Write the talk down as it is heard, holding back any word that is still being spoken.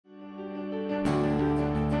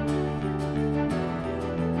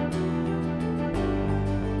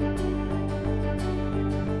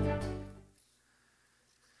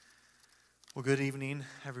Well, good evening,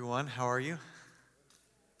 everyone. How are you?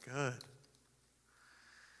 Good.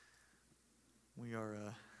 We are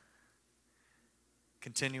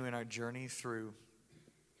continuing our journey through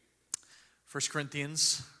 1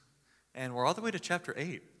 Corinthians, and we're all the way to chapter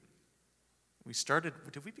 8.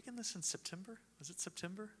 Did we begin this in September? Was it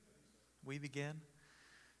September? We began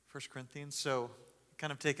 1 Corinthians. So,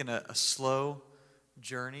 kind of taken a slow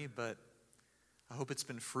journey, but I hope it's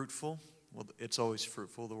been fruitful. Well, it's always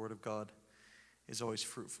fruitful. The Word of God is always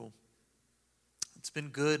fruitful. It's been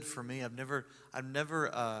good for me. I've never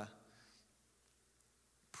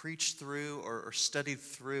preached through or studied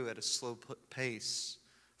through at a slow pace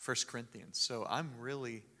 1 Corinthians. So I'm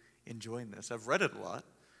really enjoying this. I've read it a lot.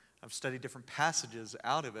 I've studied different passages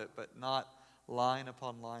out of it, but not line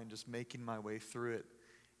upon line, just making my way through it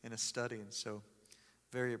in a study. And so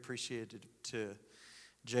very appreciated to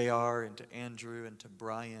JR and to Andrew and to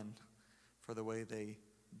Brian for the way they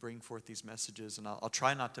bring forth these messages. And I'll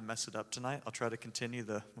try not to mess it up tonight. I'll try to continue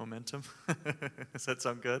the momentum. Does that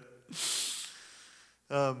sound good?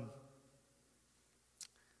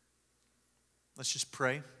 Let's just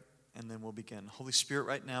pray, and then we'll begin. Holy Spirit,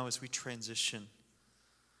 right now as we transition,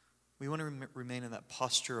 we want to remain in that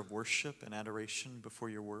posture of worship and adoration before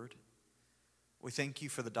your word. We thank you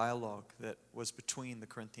for the dialogue that was between the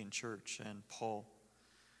Corinthian church and Paul.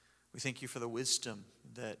 We thank you for the wisdom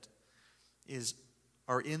that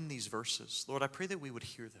are in these verses. Lord, I pray that we would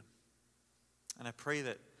hear them. And I pray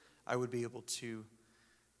that I would be able to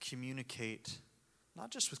communicate, not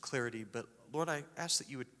just with clarity, but Lord, I ask that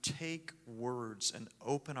you would take words and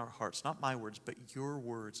open our hearts, not my words, but your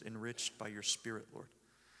words enriched by your Spirit, Lord.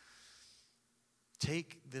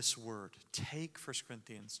 Take this word, take 1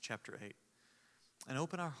 Corinthians chapter 8, and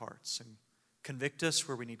open our hearts and convict us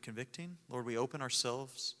where we need convicting. Lord, we open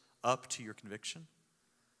ourselves up to your conviction.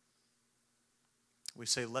 We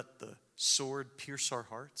say, let the sword pierce our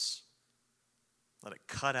hearts. Let it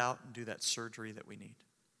cut out and do that surgery that we need.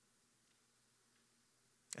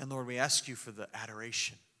 And Lord, we ask you for the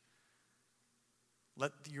adoration.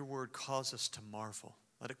 Let your word cause us to marvel.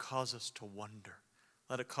 Let it cause us to wonder.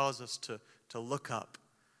 Let it cause us to look up.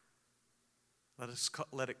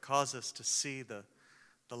 Let it cause us to see the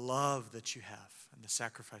love that you have and the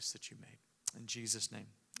sacrifice that you made. In Jesus' name,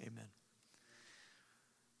 amen.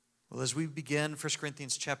 Well, as we begin 1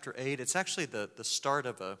 Corinthians chapter 8, it's actually the start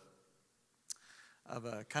of a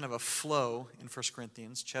kind of a flow in 1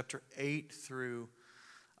 Corinthians, chapter 8 through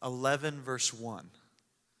 11, verse 1.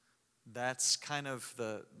 That's kind of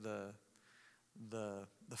the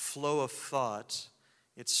flow of thought.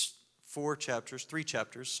 It's three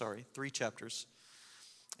chapters,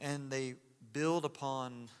 and they build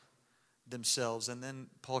upon themselves, and then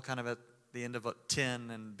Paul kind of at the end of 10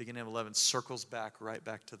 and beginning of 11 circles right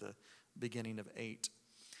back to the beginning of 8.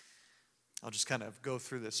 I'll just kind of go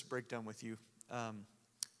through this breakdown with you. 1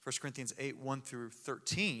 Corinthians 8, 1 through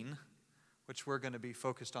 13, which we're going to be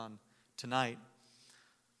focused on tonight.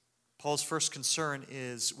 Paul's first concern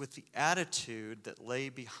is with the attitude that lay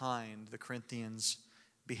behind the Corinthians'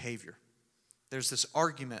 behavior. There's this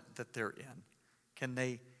argument that they're in. Can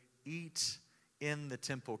they eat in the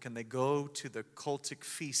temple? Can they go to the cultic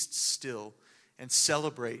feasts still and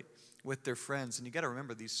celebrate with their friends? And you got to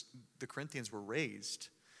remember, the Corinthians were raised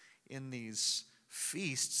in these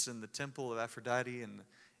feasts in the temple of Aphrodite and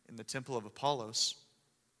in the temple of Apollos,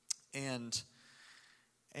 and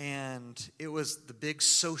it was the big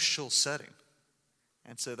social setting.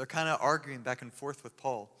 And so they're kind of arguing back and forth with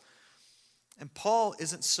Paul. And Paul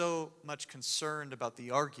isn't so much concerned about the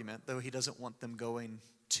argument, though he doesn't want them going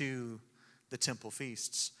to the temple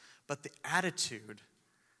feasts, but the attitude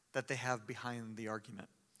that they have behind the argument.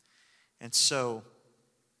 And so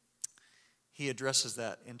he addresses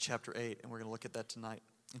that in chapter 8, and we're going to look at that tonight.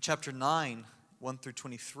 In chapter 9, 1 through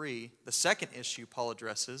 23, the second issue Paul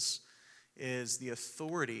addresses is the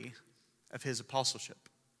authority of his apostleship.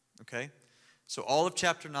 Okay? So all of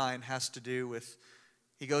chapter 9 has to do with,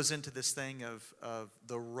 he goes into this thing of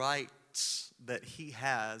the rights that he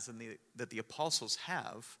has and that the apostles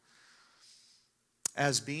have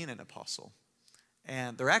as being an apostle.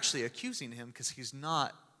 And they're actually accusing him because he's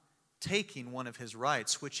not taking one of his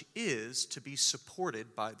rights, which is to be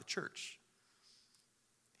supported by the church.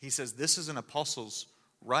 He says this is an apostle's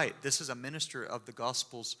right. This is a minister of the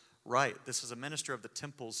gospel's right. This is a minister of the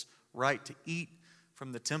temple's right to eat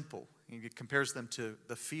from the temple. He compares them to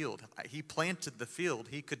the field. He planted the field.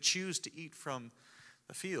 He could choose to eat from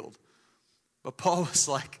the field. But Paul was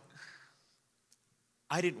like,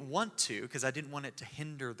 I didn't want to, because I didn't want it to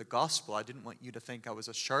hinder the gospel. I didn't want you to think I was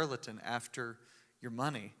a charlatan after your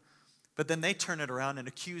money. But then they turn it around and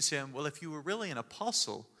accuse him, well, if you were really an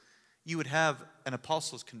apostle, you would have an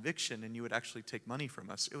apostle's conviction and you would actually take money from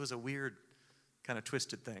us. It was a weird, kind of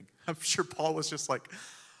twisted thing. I'm sure Paul was just like,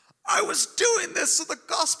 I was doing this so the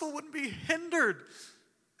gospel wouldn't be hindered.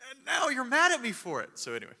 And now you're mad at me for it.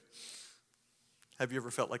 So anyway, have you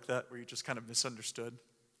ever felt like that where you just kind of misunderstood?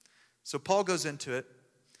 So Paul goes into it.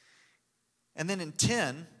 And then in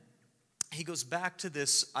 10, he goes back to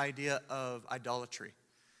this idea of idolatry.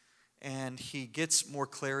 And he gets more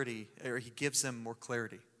clarity, or he gives them more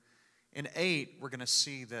clarity. In 8, we're going to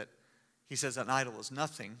see that he says an idol is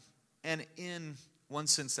nothing. And in one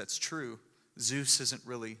sense, that's true. Zeus isn't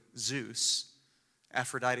really Zeus.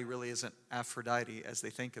 Aphrodite really isn't Aphrodite as they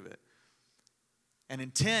think of it. And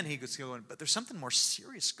in 10, he goes going, but there's something more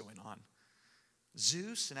serious going on.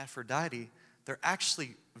 Zeus and Aphrodite, they're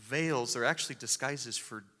actually veils, they're actually disguises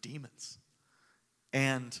for demons.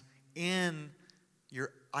 And in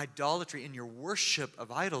your idolatry, in your worship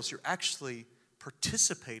of idols, you're actually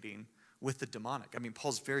participating with the demonic. I mean,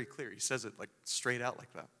 Paul's very clear. He says it like straight out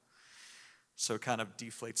like that. So it kind of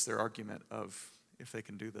deflates their argument of if they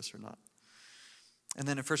can do this or not. And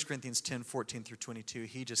then in 1 Corinthians 10, 14 through 22,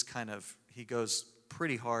 he just he goes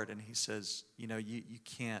pretty hard and he says, you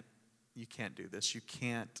can't do this. You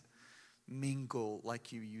can't mingle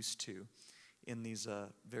like you used to in these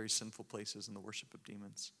very sinful places in the worship of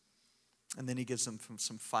demons. And then he gives them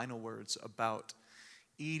some final words about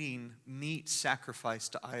eating meat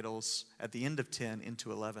sacrificed to idols at the end of 10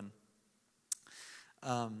 into 11.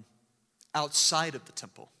 Outside of the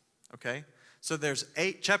temple, okay? So there's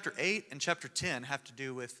chapter 8 and chapter 10 have to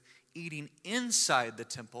do with eating inside the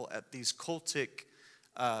temple at these cultic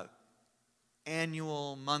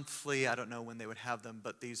annual, monthly, I don't know when they would have them,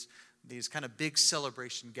 but these kind of big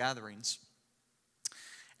celebration gatherings.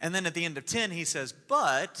 And then at the end of 10, he says,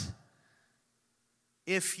 but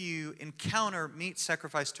if you encounter meat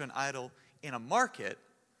sacrificed to an idol in a market,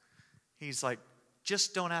 he's like,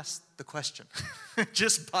 just don't ask the question.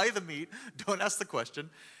 Just buy the meat, don't ask the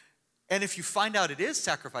question. And if you find out it is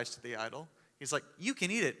sacrificed to the idol, he's like, you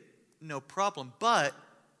can eat it, no problem. But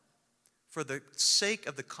for the sake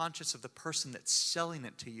of the conscience of the person that's selling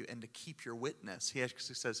it to you and to keep your witness, he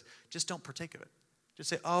actually says, just don't partake of it. Just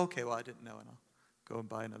say, oh, okay, well, I didn't know, and I'll go and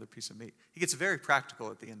buy another piece of meat. He gets very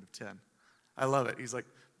practical at the end of 10. I love it. He's like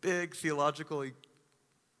big, theological. He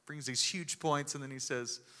brings these huge points, and then he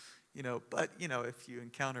says, but if you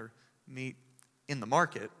encounter meat in the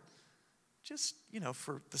market, just,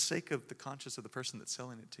 for the sake of the conscience of the person that's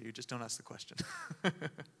selling it to you, just don't ask the question.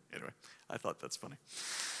 Anyway, I thought that's funny.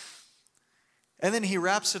 And then he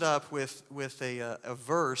wraps it up with a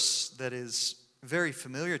verse that is very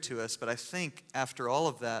familiar to us, but I think after all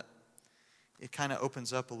of that, it kind of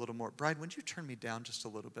opens up a little more. Bride, would you turn me down just a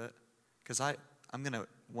little bit? Because I'm going to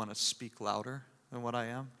want to speak louder than what I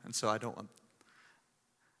am, and so I don't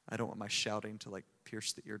want my shouting to like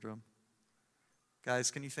pierce the eardrum.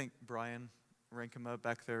 Guys, can you thank Brian Rankema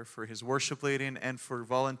back there for his worship leading and for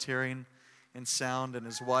volunteering in sound, and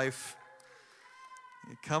his wife?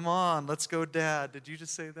 Come on, let's go, Dad. Did you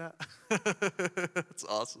just say that? That's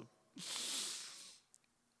awesome.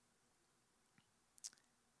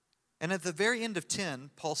 And at the very end of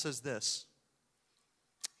 10, Paul says this.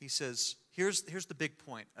 He says, here's the big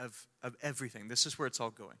point of everything. This is where it's all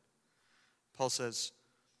going. Paul says,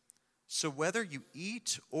 so whether you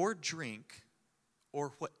eat or drink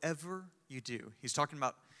or whatever you do. He's talking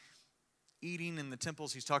about eating in the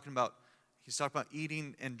temples. He's talking about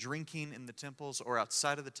eating and drinking in the temples or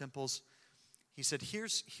outside of the temples. He said,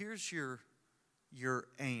 here's your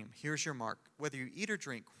aim. Here's your mark. Whether you eat or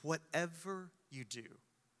drink, whatever you do.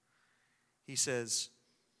 He says,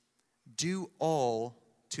 do all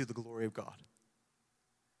to the glory of God.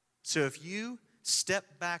 So if you step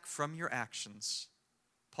back from your actions,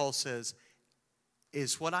 Paul says,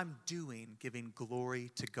 is what I'm doing giving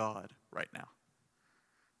glory to God right now?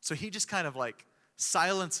 So he just kind of like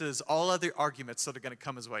silences all other arguments that are going to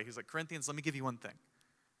come his way. He's like, Corinthians, let me give you one thing.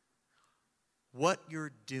 What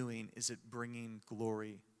you're doing, is it bringing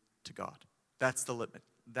glory to God? That's the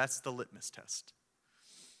litmus test.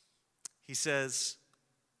 He says,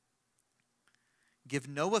 give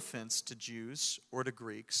no offense to Jews or to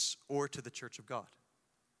Greeks or to the church of God.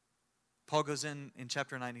 Paul goes in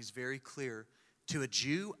chapter 9, he's very clear. To a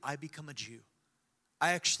Jew, I become a Jew.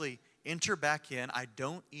 I actually enter back in. I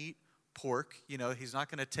don't eat pork. He's not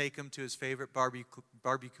going to take him to his favorite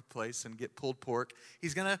barbecue place and get pulled pork.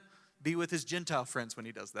 He's going to be with his Gentile friends when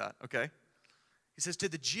he does that, okay? He says, to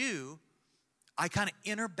the Jew, I kind of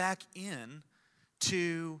enter back in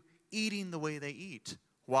to eating the way they eat.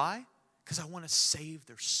 Why? Because I want to save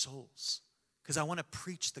their souls. Because I want to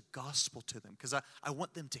preach the gospel to them. Because I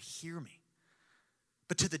want them to hear me.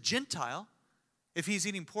 But to the Gentile, if he's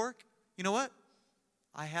eating pork, you know what?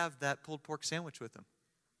 I have that pulled pork sandwich with him.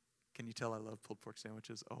 Can you tell I love pulled pork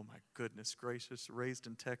sandwiches? Oh my goodness gracious. Raised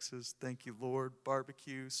in Texas. Thank you, Lord.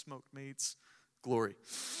 Barbecue, smoked meats, glory.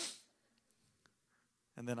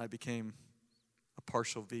 And then I became a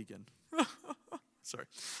partial vegan. Sorry.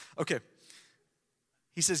 Okay.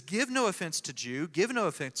 He says, give no offense to Jew, give no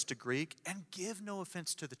offense to Greek, and give no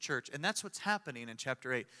offense to the church. And that's what's happening in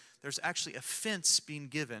chapter 8. There's actually offense being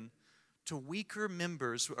given to weaker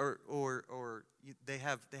members, or they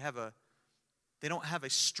don't have a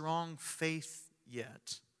strong faith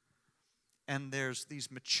yet. And there's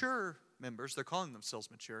these mature members, they're calling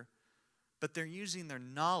themselves mature, but they're using their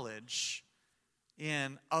knowledge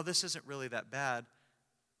in, oh, this isn't really that bad.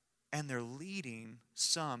 And they're leading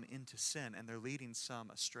some into sin, and they're leading some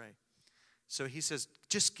astray. So he says,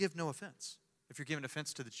 just give no offense. If you're giving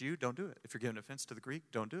offense to the Jew, don't do it. If you're giving offense to the Greek,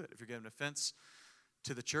 don't do it. If you're giving offense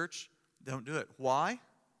to the church, don't do it. Why?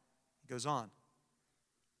 He goes on.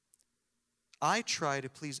 I try to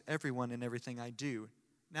please everyone in everything I do.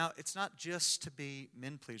 Now, it's not just to be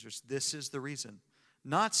men pleasers. This is the reason.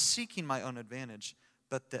 Not seeking my own advantage,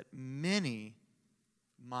 but that many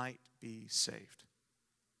might be saved.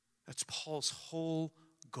 That's Paul's whole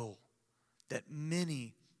goal, that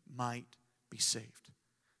many might be saved.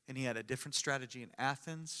 And he had a different strategy in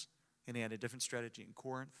Athens, and he had a different strategy in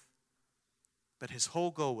Corinth. But his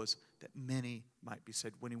whole goal was that many might be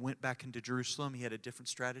saved. When he went back into Jerusalem, he had a different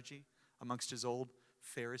strategy amongst his old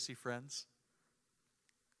Pharisee friends.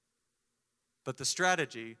 But the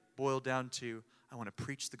strategy boiled down to, I want to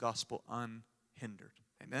preach the gospel unhindered.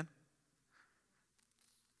 Amen?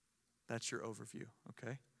 That's your overview,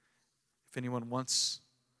 okay? If anyone wants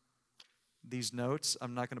these notes,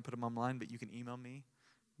 I'm not going to put them online, but you can email me.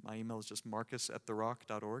 My email is just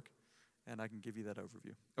marcus@therock.org, and I can give you that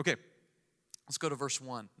overview. Okay, let's go to verse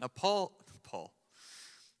 1. Now,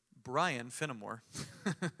 Brian Fenimore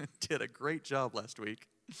did a great job last week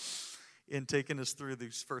in taking us through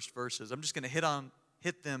these first verses. I'm just going to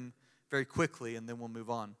hit them very quickly, and then we'll move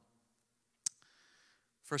on.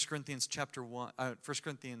 1 Corinthians chapter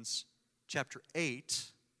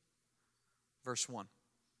 8, verse 1.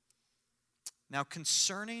 Now,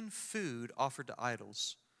 concerning food offered to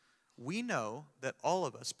idols, we know that all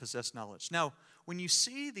of us possess knowledge. Now, when you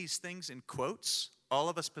see these things in quotes, all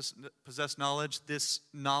of us possess knowledge, this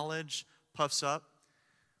knowledge puffs up,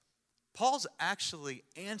 Paul's actually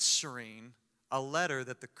answering a letter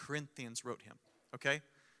that the Corinthians wrote him, okay?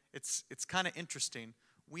 It's kind of interesting.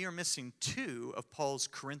 We are missing 2 of Paul's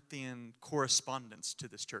Corinthian correspondence to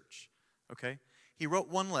this church, okay? He wrote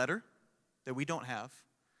one letter that we don't have,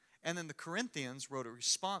 and then the Corinthians wrote a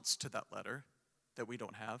response to that letter that we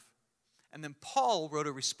don't have, and then Paul wrote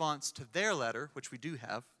a response to their letter, which we do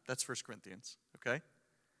have. That's 1 Corinthians, okay?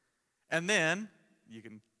 And then, you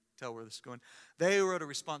can tell where this is going, they wrote a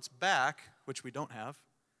response back, which we don't have,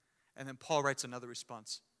 and then Paul writes another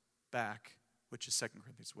response back, which is 2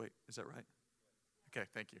 Corinthians. Wait, is that right? Okay,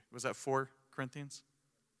 thank you. Was that 4 Corinthians?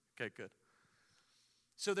 Okay, good.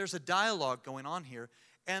 So there's a dialogue going on here,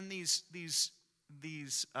 and the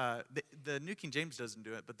New King James doesn't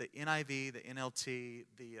do it, but the NIV, the NLT,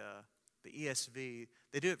 the ESV,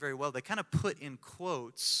 they do it very well. They kind of put in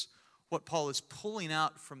quotes what Paul is pulling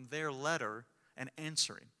out from their letter and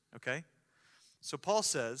answering, okay? So Paul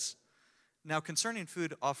says, now concerning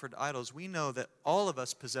food offered to idols, we know that all of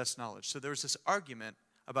us possess knowledge. So there's this argument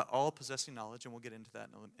about all possessing knowledge, and we'll get into that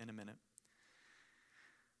in a minute.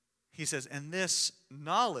 He says, and this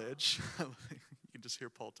knowledge, you can just hear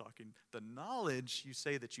Paul talking, the knowledge you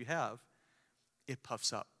say that you have, it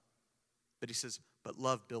puffs up. But he says, but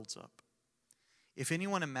love builds up. If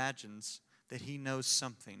anyone imagines that he knows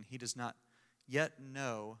something, he does not yet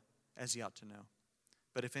know as he ought to know.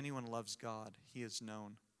 But if anyone loves God, he is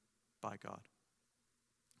known by God.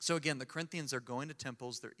 So again, the Corinthians are going to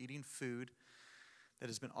temples, they're eating food that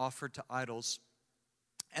has been offered to idols,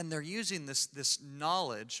 and they're using this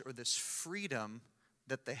knowledge or this freedom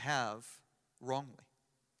that they have wrongly,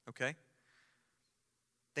 okay?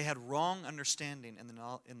 They had wrong understanding in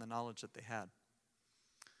the knowledge that they had.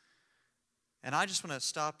 And I just want to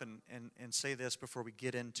stop and say this before we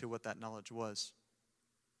get into what that knowledge was.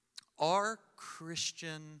 Our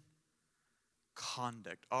Christian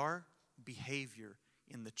conduct, our behavior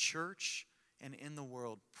in the church and in the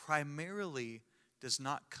world primarily does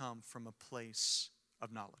not come from a place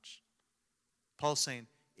of knowledge. Paul's saying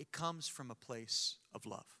it comes from a place of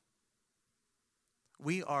love.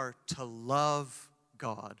 We are to love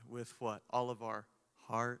God with what? All of our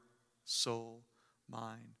heart, soul,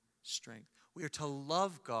 mind, strength. We are to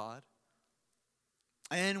love God,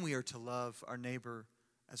 and we are to love our neighbor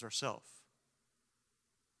as ourselves.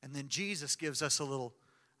 And then Jesus gives us a little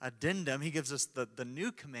addendum. He gives us the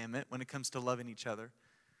new commandment when it comes to loving each other.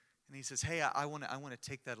 And he says, hey, I want to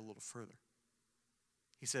take that a little further.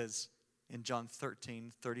 He says in John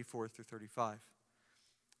 13, 34 through 35,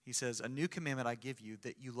 he says, a new commandment I give you,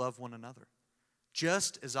 that you love one another.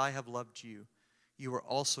 Just as I have loved you, you are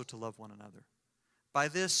also to love one another. By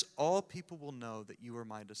this, all people will know that you are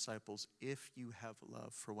my disciples if you have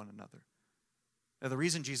love for one another. Now, the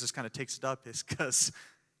reason Jesus kind of takes it up is because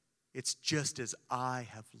it's just as I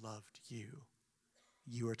have loved you,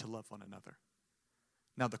 you are to love one another.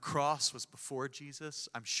 Now, the cross was before Jesus.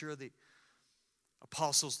 I'm sure the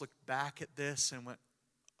apostles looked back at this and went,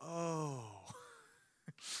 oh,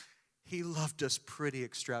 he loved us pretty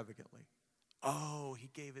extravagantly. Oh, he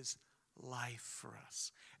gave his life for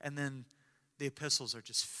us. And then the epistles are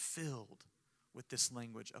just filled with this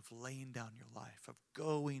language of laying down your life, of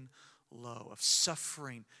going low, of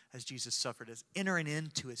suffering as Jesus suffered, as entering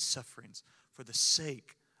into his sufferings for the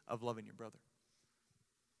sake of loving your brother.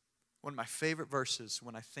 One of my favorite verses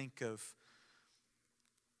when I think of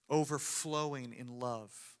overflowing in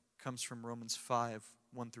love comes from Romans 5,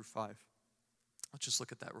 1 through 5. Let's just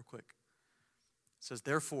look at that real quick. It says,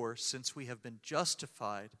 therefore, since we have been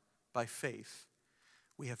justified by faith,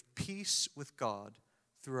 we have peace with God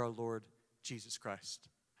through our Lord Jesus Christ.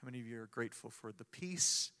 How many of you are grateful for the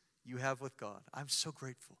peace you have with God? I'm so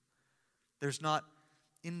grateful. There's not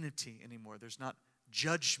enmity anymore. There's not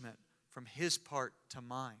judgment from his part to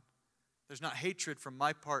mine. There's not hatred from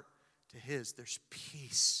my part to his. There's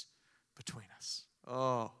peace between us.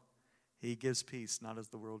 Oh, he gives peace, not as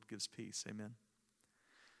the world gives peace. Amen.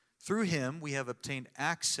 Through him, we have obtained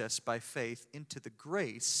access by faith into the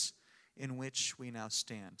grace in which we now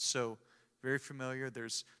stand. So, very familiar.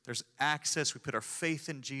 There's access. We put our faith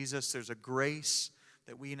in Jesus. There's a grace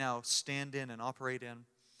that we now stand in and operate in. And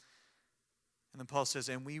then Paul says,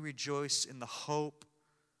 and we rejoice in the hope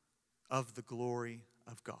of the glory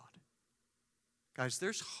of God. Guys,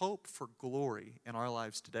 there's hope for glory in our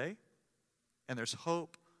lives today, and there's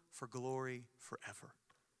hope for glory forever.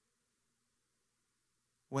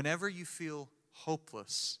 Whenever you feel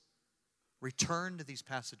hopeless, return to these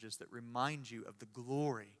passages that remind you of the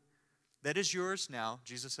glory that is yours now.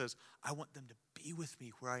 Jesus says, I want them to be with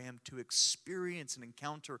me where I am, to experience and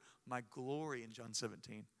encounter my glory in John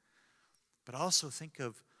 17. But also think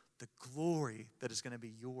of the glory that is going to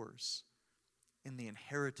be yours in the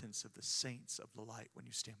inheritance of the saints of the light when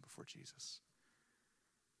you stand before Jesus.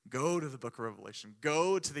 Go to the book of Revelation.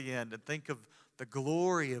 Go to the end and think of the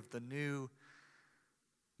glory of the new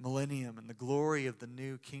millennium and the glory of the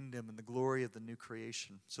new kingdom and the glory of the new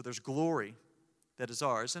creation. So there's glory that is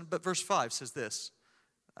ours. But verse 5 says this.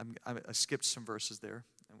 I skipped some verses there.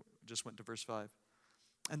 I just went to verse 5.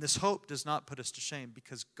 And this hope does not put us to shame,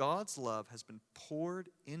 because God's love has been poured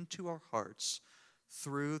into our hearts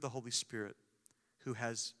through the Holy Spirit who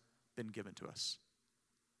has been given to us.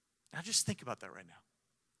 Now just think about that right now.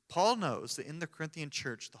 Paul knows that in the Corinthian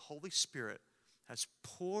church, the Holy Spirit has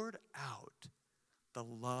poured out the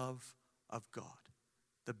love of God.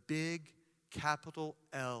 The big, capital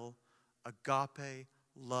L, agape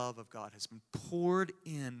love of God has been poured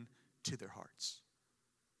into their hearts.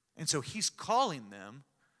 And so he's calling them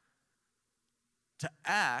to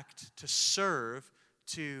act, to serve,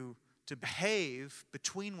 to behave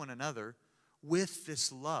between one another with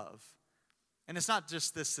this love. And it's not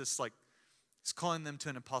just this like, he's calling them to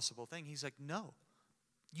an impossible thing. He's like, no,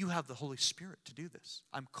 you have the Holy Spirit to do this.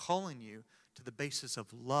 I'm calling you to the basis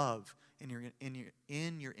of love in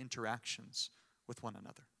your interactions with one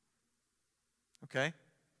another. Okay?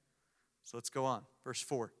 So let's go on. Verse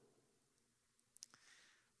 4.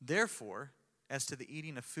 Therefore, as to the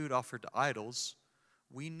eating of food offered to idols,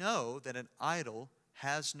 we know that an idol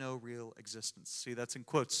has no real existence. See, that's in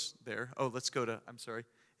quotes there. Oh, let's go to, I'm sorry,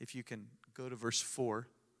 if you can go to verse 4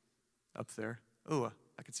 up there. Oh,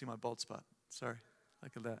 I can see my bald spot. Sorry.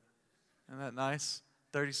 Look at that. Isn't that nice?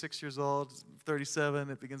 36 years old, 37,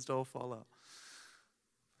 it begins to all fall out.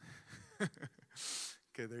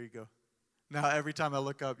 Okay, there you go. Now, every time I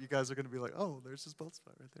look up, you guys are going to be like, oh, there's his bald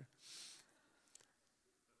spot right there.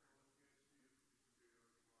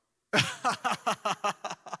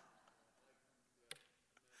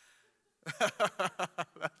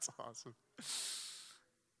 That's awesome.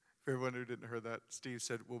 For everyone who didn't hear that, Steve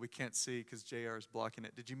said, well, we can't see because JR is blocking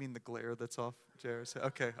it. Did you mean the glare that's off? JR said,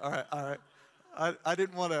 okay, all right. I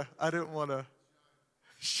didn't want to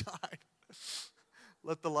shine.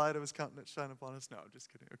 Let the light of his countenance shine upon us. No, I'm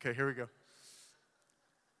just kidding. Okay, here we go.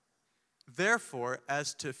 Therefore,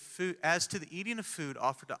 as to the eating of food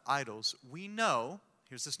offered to idols, we know,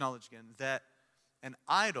 here's this knowledge again, that an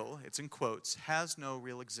idol, it's in quotes, has no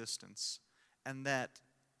real existence, and that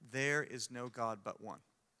there is no God but one.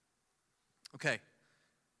 Okay.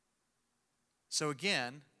 So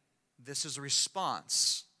again, this is a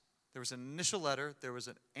response. There was an initial letter. There was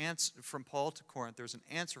an answer from Paul to Corinth. There was an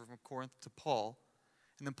answer from Corinth to Paul.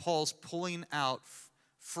 And then Paul's pulling out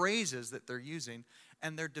phrases that they're using,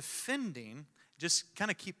 and they're defending. Just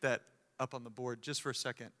kind of keep that up on the board just for a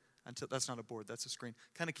second. Until that's not a board, that's a screen.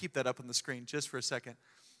 Kind of keep that up on the screen just for a second.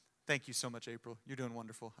 Thank you so much, April. You're doing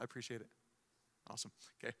wonderful. I appreciate it. Awesome.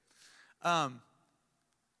 Okay.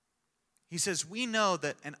 He says, we know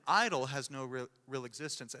that an idol has no real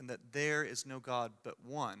existence and that there is no God but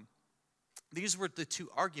one. These were the two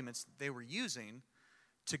arguments that they were using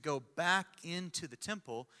to go back into the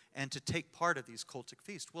temple and to take part of these cultic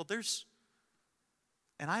feasts. Well,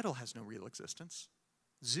 an idol has no real existence.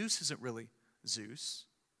 Zeus isn't really Zeus.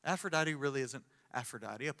 Aphrodite really isn't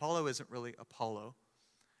Aphrodite. Apollo isn't really Apollo.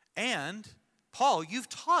 And, Paul, you've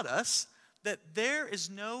taught us that there is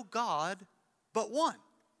no God but one.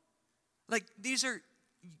 Like,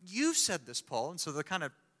 you said this, Paul, and so they're kind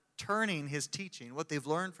of turning his teaching, what they've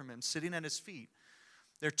learned from him, sitting at his feet.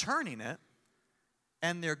 They're turning it,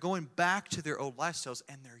 and they're going back to their old lifestyles,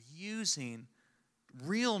 and they're using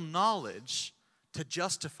real knowledge to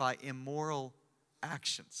justify immoral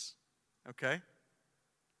actions. Okay?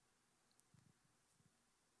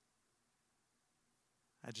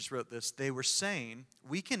 I just wrote this. They were saying,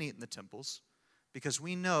 we can eat in the temples because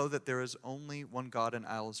we know that there is only one God and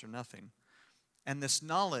idols are nothing. And this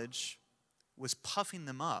knowledge was puffing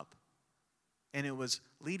them up, and it was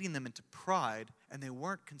leading them into pride, and they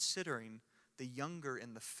weren't considering the younger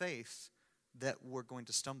in the faith that were going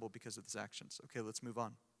to stumble because of these actions. Okay, let's move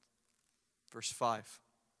on. Verse 5.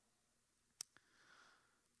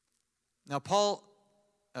 Now Paul,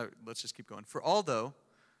 let's just keep going. For although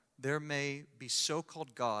there may be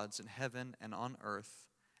so-called gods in heaven and on earth,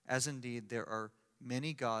 as indeed there are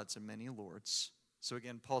many gods and many lords. So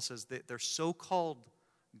again, Paul says that they're so-called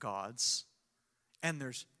gods, and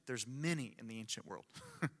there's many in the ancient world.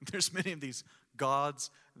 There's many of these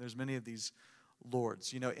gods, and there's many of these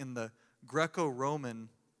lords. You know, in the Greco-Roman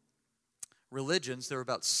religions, there were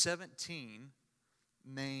about 17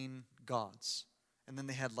 main gods. And then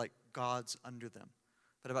they had like gods under them.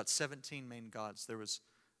 But about 17 main gods. There was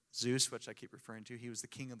Zeus, which I keep referring to. He was the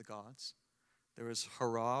king of the gods. There was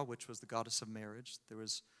Hera, which was the goddess of marriage. There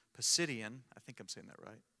was Poseidon. I think I'm saying that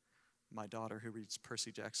right. My daughter, who reads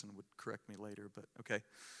Percy Jackson, would correct me later, but okay.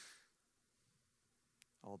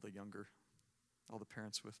 All the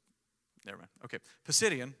parents with, never mind. Okay,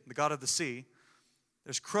 Poseidon, the god of the sea.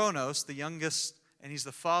 There's Kronos, the youngest, and he's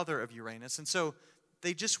the father of Uranus. And so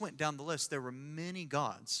they just went down the list. There were many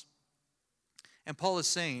gods. And Paul is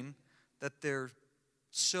saying that they're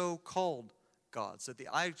so-called gods, that the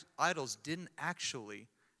idols didn't actually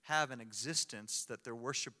have an existence that their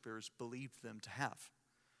worshipers believed them to have.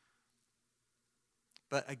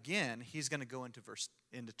 But again, he's going to go into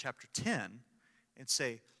chapter 10 and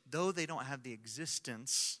say, though they don't have the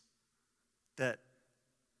existence that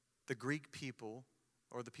the Greek people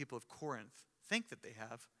or the people of Corinth think that they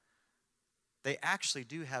have, they actually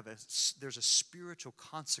do have there's a spiritual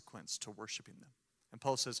consequence to worshiping them. And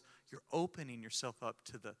Paul says, you're opening yourself up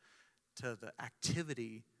to the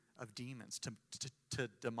activity of demons, to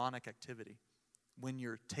demonic activity, when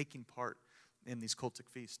you're taking part in these cultic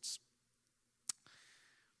feasts.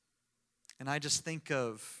 And I just think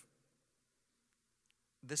of,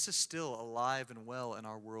 this is still alive and well in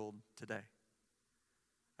our world today.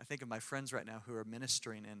 I think of my friends right now who are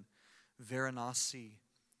ministering in Varanasi,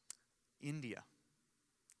 India.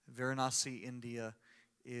 Varanasi, India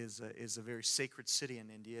is a very sacred city in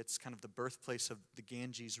India. It's kind of the birthplace of the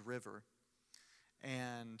Ganges River.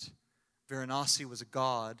 And Varanasi was a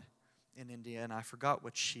god in India, and I forgot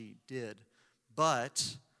what she did.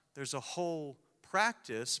 But there's a whole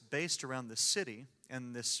practice based around this city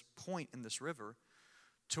and this point in this river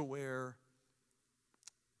to where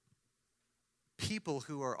people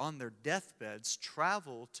who are on their deathbeds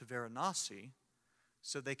travel to Varanasi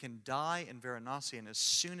so they can die in Varanasi, and as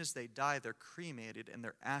soon as they die, they're cremated and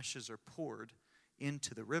their ashes are poured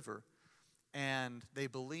into the river. And they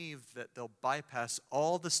believe that they'll bypass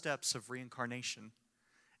all the steps of reincarnation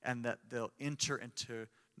and that they'll enter into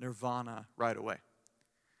nirvana right away.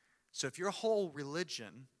 So if your whole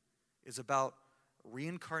religion is about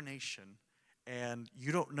reincarnation and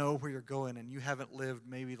you don't know where you're going and you haven't lived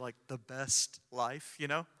maybe like the best life, you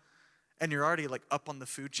know, and you're already like up on the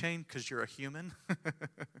food chain because you're a human,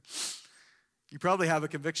 you probably have a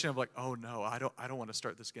conviction of like, oh no, I don't want to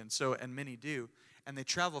start this again. So, and many do, and they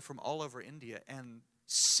travel from all over India, and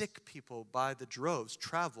sick people by the droves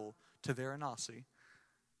travel to Varanasi.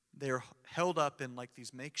 They're held up in like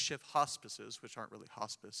these makeshift hospices, which aren't really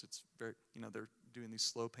hospice. It's very, they're doing these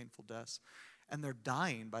slow, painful deaths. And they're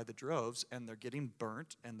dying by the droves, and they're getting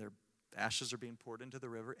burnt, and their ashes are being poured into the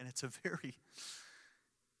river. And it's a very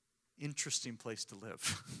interesting place to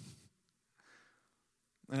live.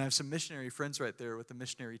 And I have some missionary friends right there with the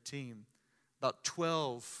missionary team. About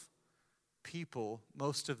 12 people,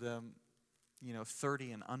 most of them,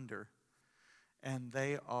 30 and under. And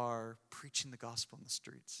they are preaching the gospel in the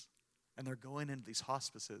streets. And they're going into these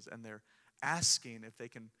hospices, and they're asking if they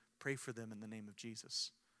can pray for them in the name of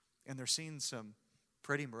Jesus. And they're seeing some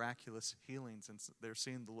pretty miraculous healings, and they're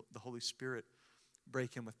seeing the Holy Spirit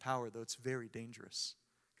break in with power, though it's very dangerous,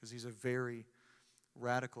 because these are very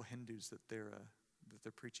radical Hindus that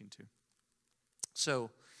they're preaching to. So,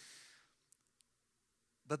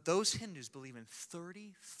 but those Hindus believe in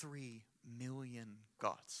 33 million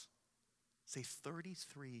gods. Say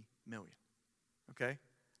 33 million. Okay?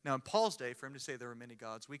 Now, in Paul's day, for him to say there were many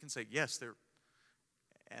gods, we can say, yes, there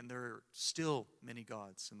are still many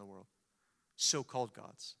gods in the world, so-called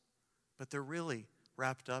gods. But they're really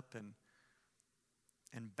wrapped up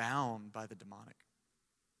and bound by the demonic.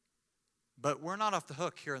 But we're not off the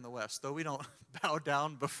hook here in the West. Though we don't bow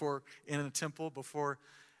down in a temple before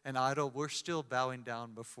an idol, we're still bowing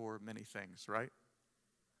down before many things, right?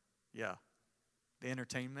 Yeah. The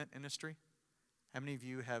entertainment industry. How many of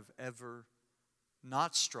you have ever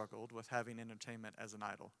not struggled with having entertainment as an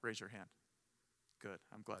idol? Raise your hand. Good.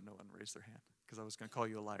 I'm glad no one raised their hand, because I was going to call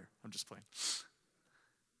you a liar. I'm just playing.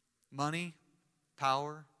 Money,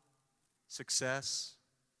 power, success,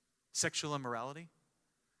 sexual immorality.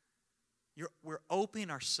 We're opening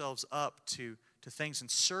ourselves up to things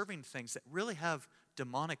and serving things that really have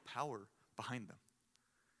demonic power behind them.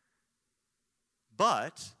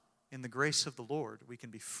 But in the grace of the Lord, we can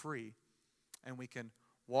be free, and we can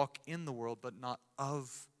walk in the world but not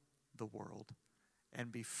of the world,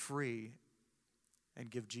 and be free and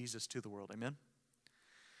give Jesus to the world. Amen?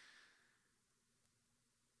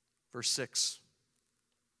 Verse 6.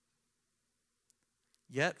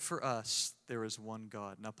 Yet for us there is one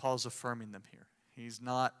God. Now Paul's affirming them here. He's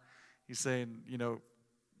saying,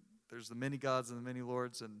 there's the many gods and the many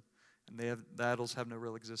lords, and the idols have no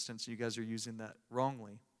real existence. You guys are using that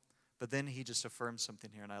wrongly. But then he just affirms something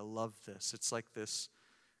here, and I love this. It's like this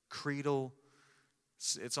creedal,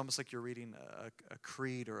 it's almost like you're reading a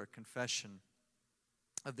creed or a confession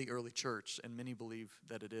of the early church, and many believe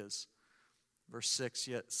that it is. Verse 6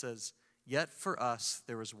 says, yet for us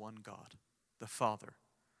there is one God, the Father,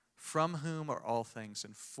 from whom are all things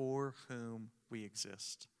and for whom we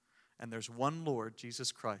exist. And there's one Lord,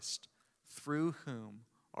 Jesus Christ, through whom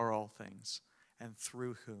are all things and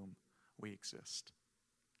through whom we exist.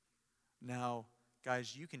 Now,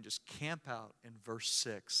 guys, you can just camp out in verse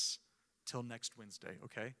 6 till next Wednesday,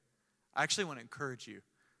 okay? I actually want to encourage you.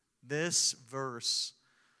 This verse,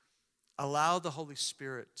 allow the Holy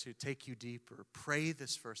Spirit to take you deeper. Pray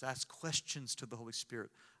this verse. Ask questions to the Holy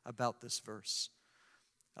Spirit about this verse.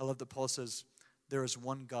 I love that Paul says, there is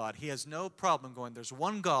one God. He has no problem going, there's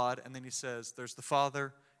one God, and then he says, there's the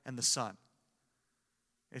Father and the Son.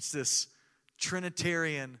 It's this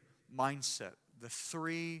Trinitarian mindset. The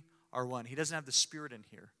three are one. He doesn't have the Spirit in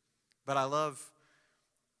here. But I love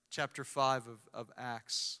chapter 5 of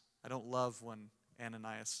Acts. I don't love when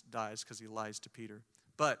Ananias dies because he lies to Peter.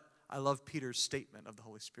 But I love Peter's statement of the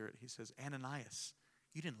Holy Spirit. He says, Ananias,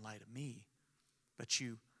 you didn't lie to me, but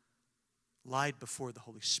you lied before the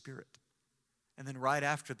Holy Spirit. And then right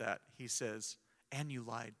after that, he says, and you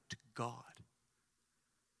lied to God.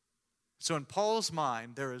 So in Paul's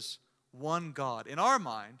mind, there is one God. In our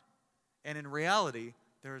mind, and in reality,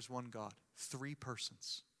 there is one God. 3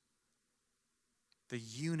 persons. The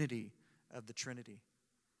unity of the Trinity.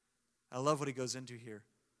 I love what he goes into here.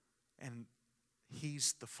 And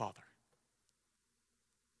he's the Father.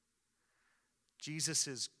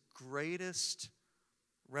 Jesus' greatest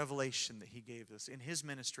revelation that he gave us in his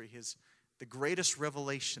ministry, the greatest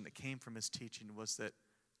revelation that came from his teaching was that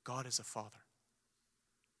God is a Father.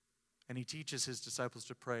 And he teaches his disciples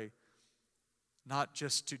to pray,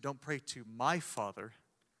 don't pray to my Father.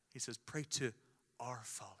 He says, pray to our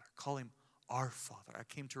Father. Call him our Father. I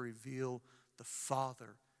came to reveal the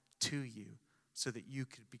Father to you so that you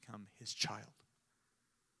could become his child.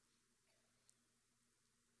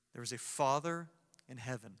 There is a Father in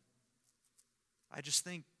heaven. I just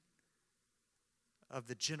think of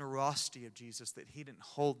the generosity of Jesus, that he didn't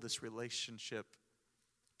hold this relationship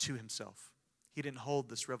to himself. He didn't hold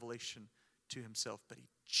this revelation to himself, but he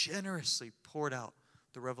generously poured out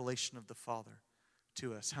the revelation of the Father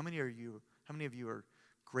to us. How many of you are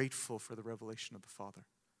grateful for the revelation of the Father.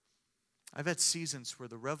 I've had seasons where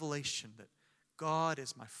the revelation that God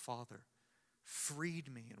is my Father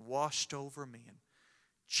freed me and washed over me and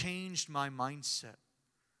changed my mindset,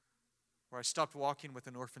 where I stopped walking with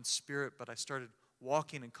an orphan spirit, but I started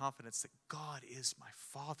walking in confidence that God is my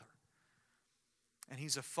Father. And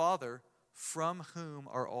He's a Father from whom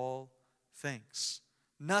are all things.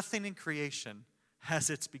 Nothing in creation has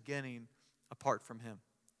its beginning apart from Him.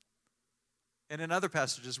 And in other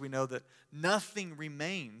passages, we know that nothing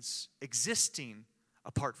remains existing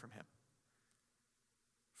apart from Him.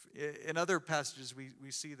 In other passages,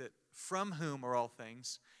 we see that from whom are all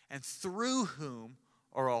things, and through whom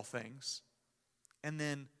are all things, and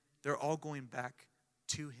then they're all going back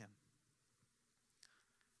to Him.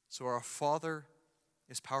 So our Father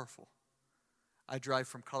is powerful. I drive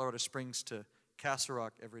from Colorado Springs to Castle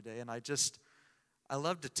Rock every day, and I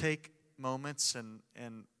love to take moments and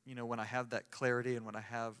when I have that clarity and when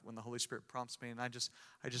the Holy Spirit prompts me, and I just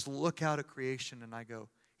look out at creation and I go,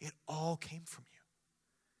 it all came from you.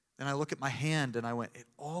 Then I look at my hand and I went, it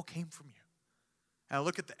all came from you. And I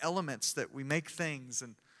look at the elements that we make things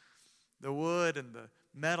and the wood and the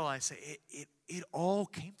metal, I say, it all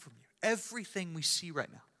came from you. Everything we see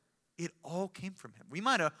right now, it all came from Him. We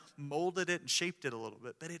might have molded it and shaped it a little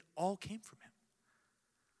bit, but it all came from Him.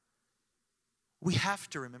 We have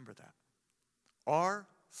to remember that. Our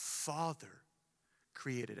Father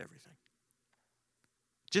created everything.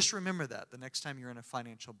 Just remember that the next time you're in a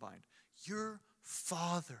financial bind. Your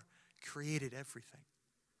Father created everything.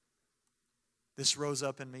 This rose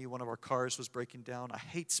up in me. One of our cars was breaking down. I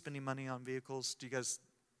hate spending money on vehicles. Do you guys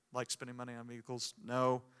like spending money on vehicles?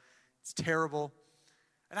 No. It's terrible.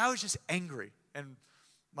 And I was just angry. And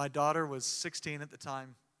my daughter was 16 at the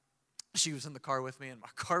time. She was in the car with me, and my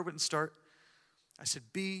car wouldn't start. I said,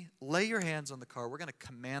 B, lay your hands on the car. We're going to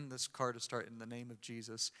command this car to start in the name of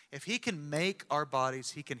Jesus. If He can make our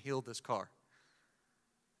bodies, He can heal this car.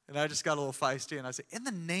 And I just got a little feisty, and I said, in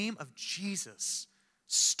the name of Jesus,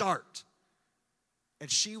 start.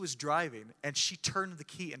 And she was driving, and she turned the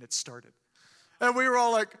key, and it started. And we were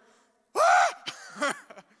all like, ah!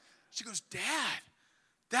 She goes, Dad,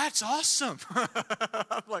 that's awesome.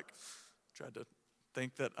 I'm like, tried to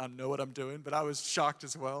think that I know what I'm doing, but I was shocked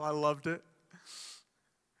as well. I loved it.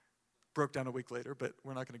 Broke down a week later, but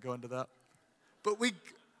we're not going to go into that. But we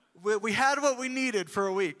had what we needed for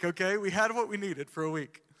a week, okay? We had what we needed for a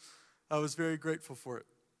week. I was very grateful for it.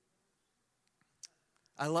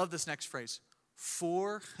 I love this next phrase,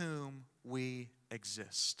 for whom we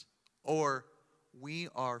exist, or we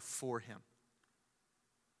are for Him.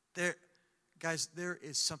 Guys, there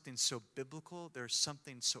is something so biblical, there's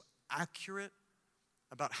something so accurate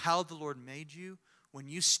about how the Lord made you when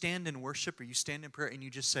you stand in worship or you stand in prayer and you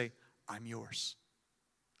just say, I'm yours.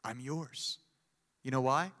 I'm yours. You know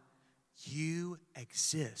why? You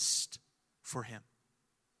exist for Him.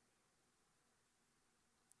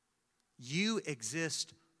 You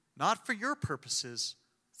exist not for your purposes,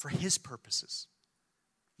 for His purposes.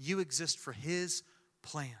 You exist for His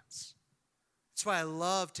plans. That's why I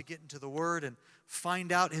love to get into the Word and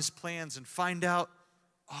find out His plans and find out,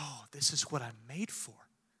 oh, this is what I'm made for.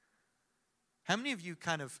 How many of you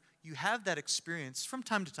you have that experience from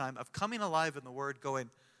time to time of coming alive in the Word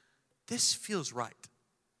going, this feels right.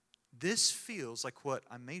 This feels like what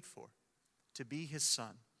I'm made for, to be His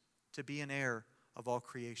Son, to be an heir of all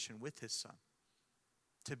creation with His Son,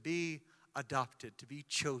 to be adopted, to be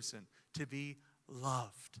chosen, to be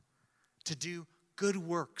loved, to do good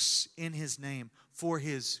works in His name for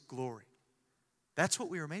His glory. That's what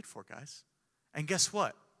we were made for, guys. And guess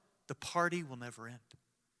what? The party will never end.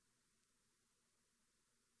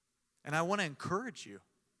 And I want to encourage you.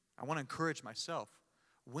 I want to encourage myself.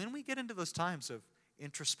 When we get into those times of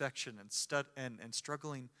introspection and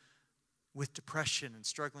struggling with depression and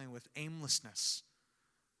struggling with aimlessness,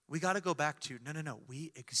 we got to go back to, no,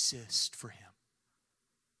 we exist for Him.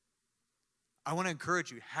 I want to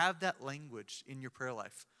encourage you, have that language in your prayer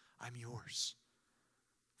life. I'm yours.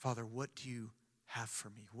 Father, what do you have for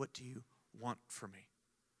me? What do you want for me?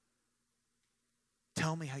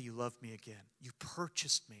 Tell me how you love me again. You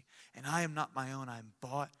purchased me, and I am not my own. I am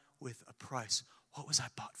bought with a price. What was I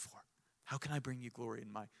bought for? How can I bring you glory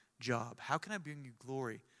in my job? How can I bring you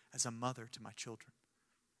glory as a mother to my children?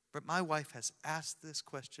 But my wife has asked this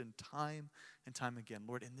question time and time again.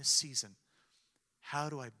 Lord, in this season, how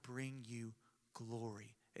do I bring you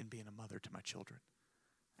glory in being a mother to my children?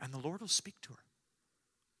 And the Lord will speak to her.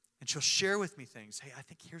 And she'll share with me things. Hey, I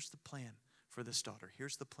think here's the plan for this daughter.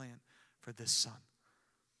 Here's the plan for this son.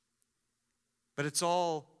 But it's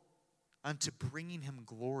all unto bringing Him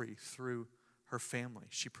glory through her family.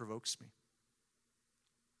 She provokes me.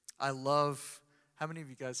 I love, how many of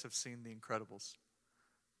you guys have seen The Incredibles?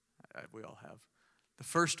 We all have. The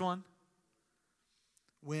first one,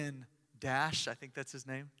 when Dash, I think that's his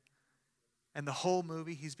name, and the whole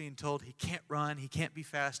movie he's being told he can't run, he can't be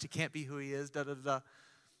fast, he can't be who he is, da-da-da-da.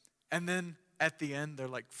 And then at the end, they're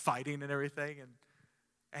like fighting and everything,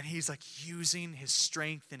 and he's like using his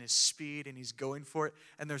strength and his speed, and he's going for it.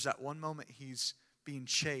 And there's that one moment he's being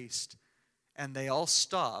chased, and they all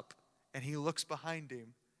stop, and he looks behind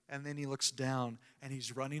him, and then he looks down, and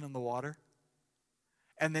he's running on the water.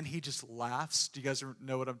 And then he just laughs. Do you guys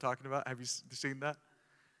know what I'm talking about? Have you seen that?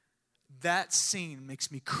 That scene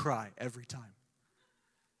makes me cry every time.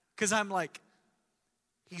 Because I'm like,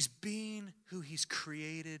 he's being who he's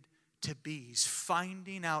created to be. He's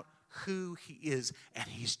finding out who he is, and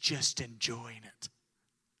he's just enjoying it.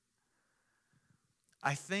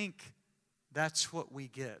 I think that's what we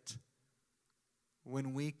get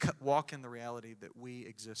when we walk in the reality that we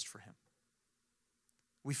exist for him.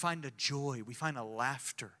 We find a joy. We find a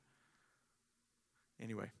laughter.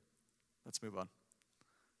 Anyway, let's move on.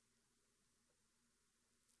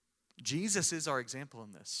 Jesus is our example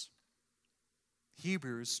in this.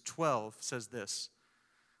 Hebrews 12 says this.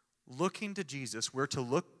 Looking to Jesus, we're to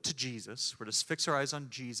look to Jesus. We're to fix our eyes on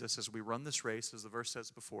Jesus as we run this race, as the verse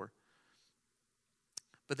says before.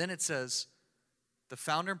 But then it says, the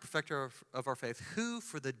founder and perfecter of our faith, who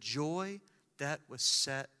for the joy that was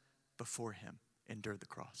set before him endured the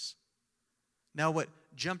cross. Now what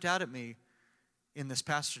jumped out at me in this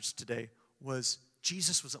passage today was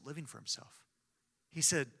Jesus wasn't living for himself. He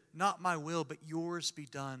said, not my will, but yours be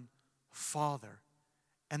done, Father.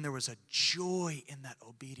 And there was a joy in that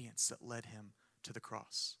obedience that led him to the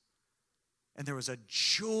cross. And there was a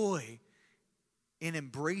joy in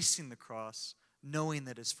embracing the cross, knowing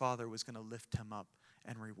that his Father was going to lift him up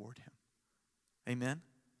and reward him. Amen?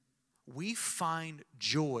 We find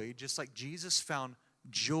joy, just like Jesus found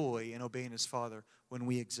joy in obeying his Father when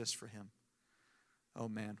we exist for him. Oh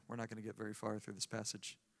man, we're not going to get very far through this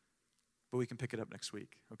passage. But we can pick it up next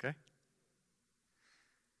week, okay?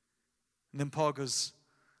 And then Paul goes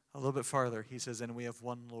a little bit farther. He says, and we have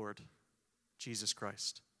one Lord, Jesus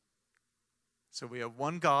Christ. So we have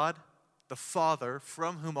one God, the Father,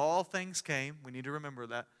 from whom all things came. We need to remember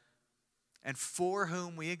that. And for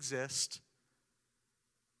whom we exist.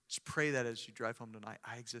 Just pray that as you drive home tonight.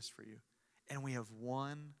 I exist for you. And we have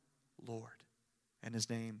one Lord, and his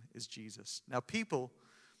name is Jesus. Now, people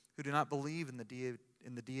who do not believe in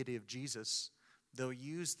the deity of Jesus, they'll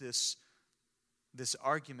use this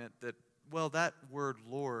argument that, well, that word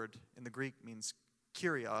Lord in the Greek means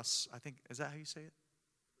kurios. I think, is that how you say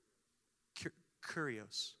it?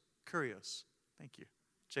 Kurios. Kurios. Thank you.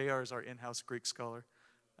 JR is our in-house Greek scholar.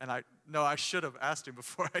 And I should have asked him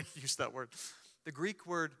before I used that word. The Greek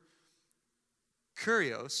word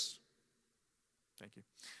kurios, thank you,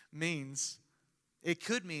 means, it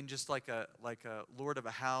could mean just like a lord of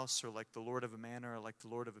a house, or like the lord of a manor, or like the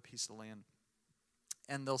lord of a piece of land.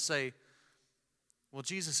 And they'll say, well,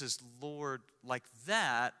 Jesus is Lord like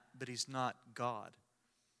that, but he's not God.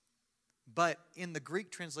 But in the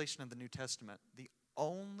Greek translation of the New Testament, the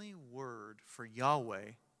only word for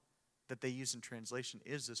Yahweh that they use in translation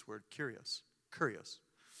is this word, kurios. Kurios.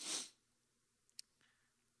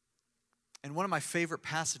 And one of my favorite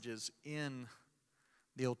passages in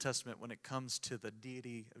the Old Testament when it comes to the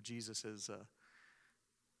deity of Jesus is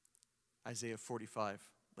Isaiah 45.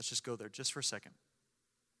 Let's just go there just for a second.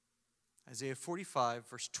 Isaiah 45,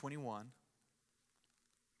 verse 21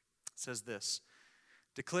 says this.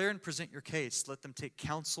 Declare and present your case. Let them take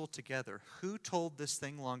counsel together. Who told this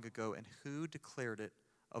thing long ago, and who declared it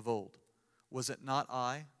of old? Was it not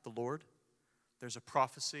I, the Lord? There's a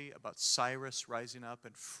prophecy about Cyrus rising up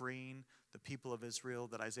and freeing the people of Israel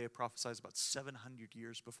that Isaiah prophesies about 700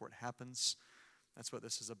 years before it happens. That's what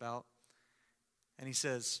this is about. And he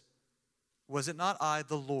says, was it not I,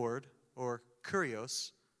 the Lord, or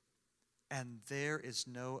kurios, and there is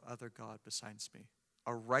no other God besides me,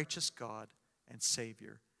 a righteous God and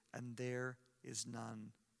Savior, and there is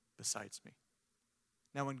none besides me.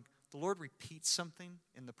 Now, when the Lord repeats something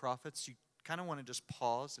in the prophets, you kind of want to just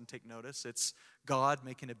pause and take notice. It's God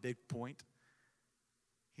making a big point.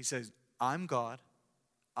 He says, I'm God,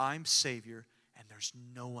 I'm Savior, and there's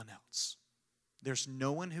no one else. There's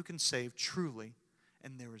no one who can save truly,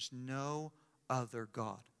 and there is no other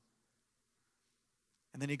God.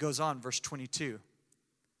 And then he goes on, verse 22.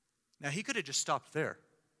 Now, he could have just stopped there,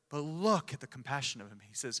 but look at the compassion of him.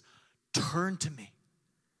 He says, turn to me.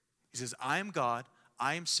 He says, I am God,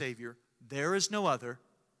 I am Savior, there is no other.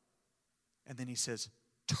 And then he says,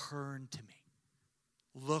 turn to me.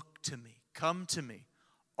 Look to me. Come to me.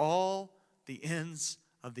 All the ends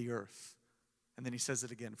of the earth. And then he says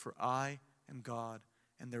it again, for I am God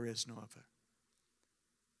and there is no other.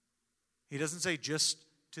 He doesn't say just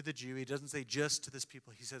to the Jew. He doesn't say just to this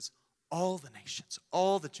people. He says all the nations,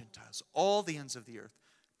 all the Gentiles, all the ends of the earth,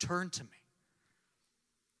 turn to me.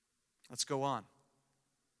 Let's go on.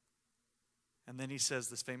 And then he says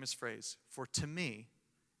this famous phrase, for to me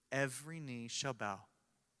every knee shall bow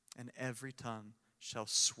and every tongue shall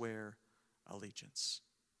swear allegiance.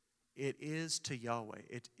 It is to Yahweh,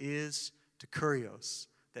 it is to Kurios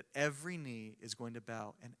that every knee is going to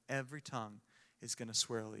bow and every tongue is going to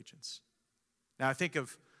swear allegiance. Now I think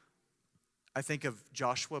of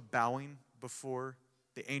Joshua bowing before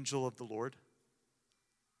the angel of the Lord.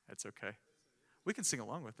 That's okay. We can sing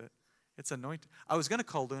along with it. It's anointed. I was going to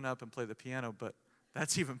call Luna up and play the piano, but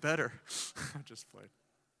that's even better. I just played.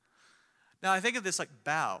 Now I think of this like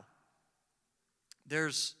bow.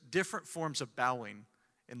 There's different forms of bowing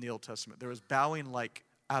in the Old Testament. There was bowing like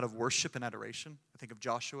out of worship and adoration. I think of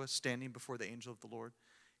Joshua standing before the angel of the Lord.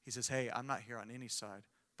 He says, hey, I'm not here on any side,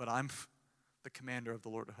 but I'm the commander of the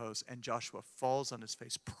Lord of hosts. And Joshua falls on his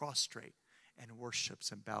face, prostrate, and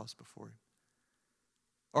worships and bows before him.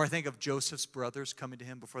 Or I think of Joseph's brothers coming to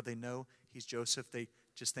him before they know he's Joseph. They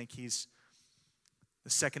just think he's the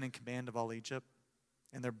second in command of all Egypt.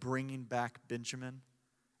 And they're bringing back Benjamin.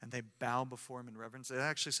 And they bow before him in reverence. It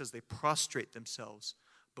actually says they prostrate themselves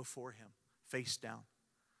before him, face down.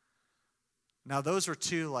 Now those are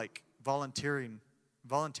two like voluntary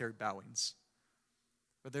bowings.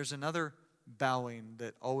 But there's another bowing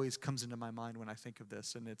that always comes into my mind when I think of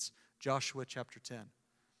this. And it's Joshua chapter 10.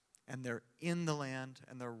 And they're in the land,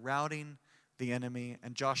 and they're routing the enemy.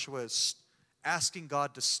 And Joshua is asking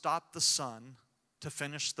God to stop the sun to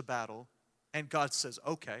finish the battle. And God says,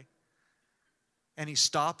 okay. And he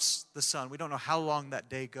stops the sun. We don't know how long that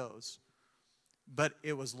day goes. But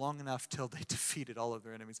it was long enough till they defeated all of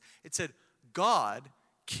their enemies. It said, God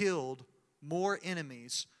killed more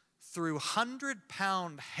enemies through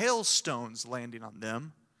 100-pound hailstones landing on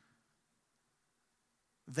them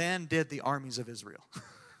than did the armies of Israel.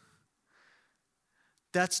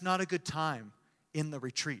 That's not a good time in the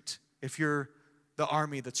retreat if you're the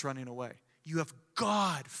army that's running away. You have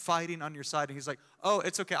God fighting on your side, and he's like, oh,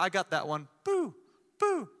 it's okay, I got that one. Boo,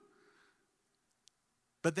 boo.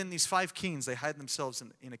 But then these 5 kings, they hide themselves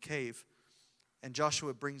in a cave, and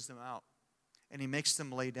Joshua brings them out, and he makes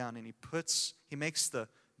them lay down, and he makes the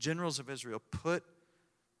generals of Israel put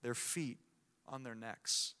their feet on their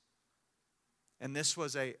necks. And this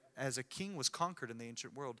was as a king was conquered in the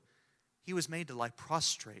ancient world, he was made to lie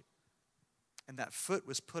prostrate. And that foot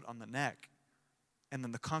was put on the neck. And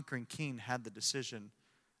then the conquering king had the decision,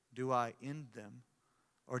 do I end them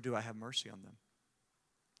or do I have mercy on them?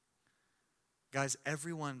 Guys,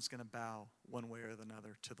 everyone's going to bow one way or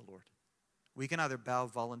another to the Lord. We can either bow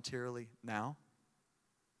voluntarily now,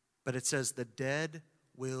 but it says the dead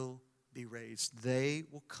will be raised. They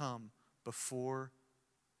will come before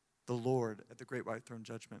the Lord at the great white throne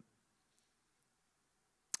judgment.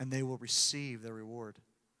 And they will receive their reward.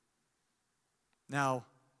 Now,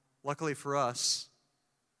 luckily for us,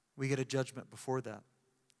 we get a judgment before that.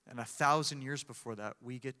 And 1,000 years before that,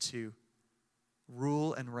 we get to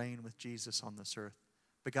rule and reign with Jesus on this earth.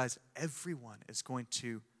 But guys, everyone is going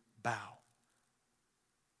to bow.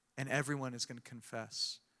 And everyone is going to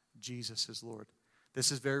confess Jesus is Lord.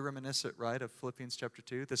 This is very reminiscent, right, of Philippians chapter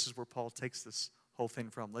 2. This is where Paul takes this whole thing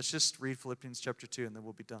from. Let's just read Philippians chapter 2 and then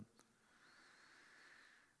we'll be done.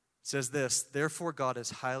 It says this, therefore God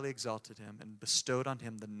has highly exalted him and bestowed on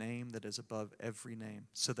him the name that is above every name,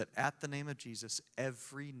 so that at the name of Jesus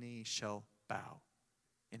every knee shall bow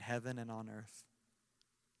in heaven and on earth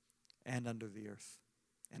and under the earth,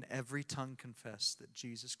 and every tongue confess that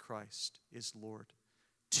Jesus Christ is Lord,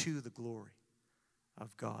 to the glory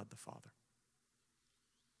of God the Father.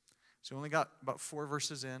 So we only got about 4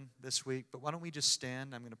 verses in this week, but why don't we just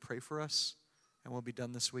stand? I'm going to pray for us, and we'll be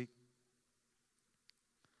done this week.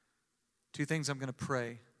 2 things I'm going to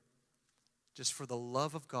pray, just for the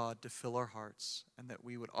love of God to fill our hearts, and that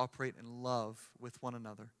we would operate in love with one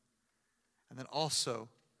another. And then also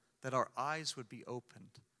that our eyes would be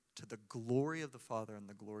opened to the glory of the Father and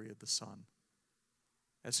the glory of the Son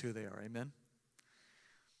as who they are. Amen?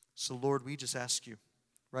 So Lord, we just ask you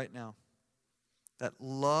right now, that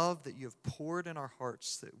love that you have poured in our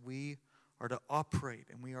hearts, that we are to operate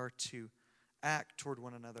and we are to act toward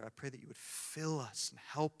one another. I pray that you would fill us and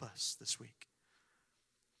help us this week.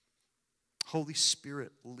 Holy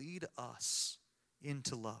Spirit, lead us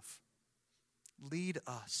into love. Lead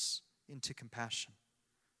us into compassion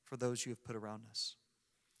for those you have put around us.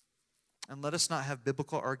 And let us not have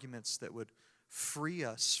biblical arguments that would free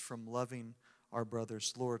us from loving our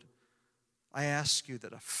brothers. Lord, I ask you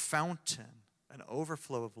that a fountain, an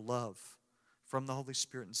overflow of love from the Holy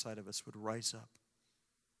Spirit inside of us would rise up.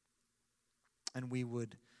 And we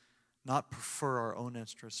would not prefer our own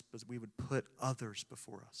interests, but we would put others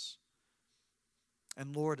before us.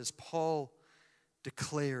 And Lord, as Paul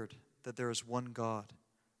declared that there is one God,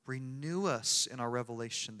 renew us in our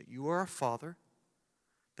revelation that you are our Father,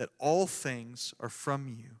 that all things are from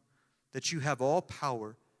you, that you have all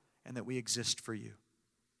power, and that we exist for you.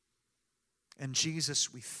 And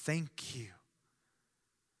Jesus, we thank you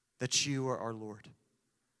that you are our Lord.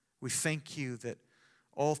 We thank you that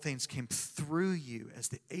all things came through you as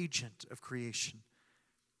the agent of creation.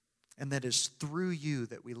 And that is through you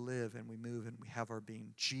that we live and we move and we have our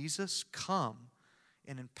being. Jesus, come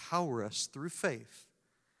and empower us through faith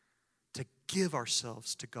to give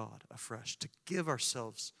ourselves to God afresh, to give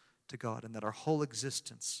ourselves to God, and that our whole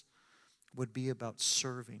existence would be about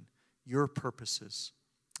serving your purposes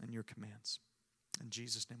and your commands. In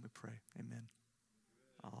Jesus' name we pray. Amen.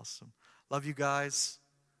 Awesome. Love you guys.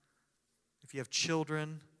 If you have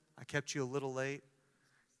children, I kept you a little late.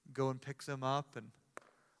 Go and pick them up, and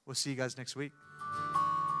we'll see you guys next week.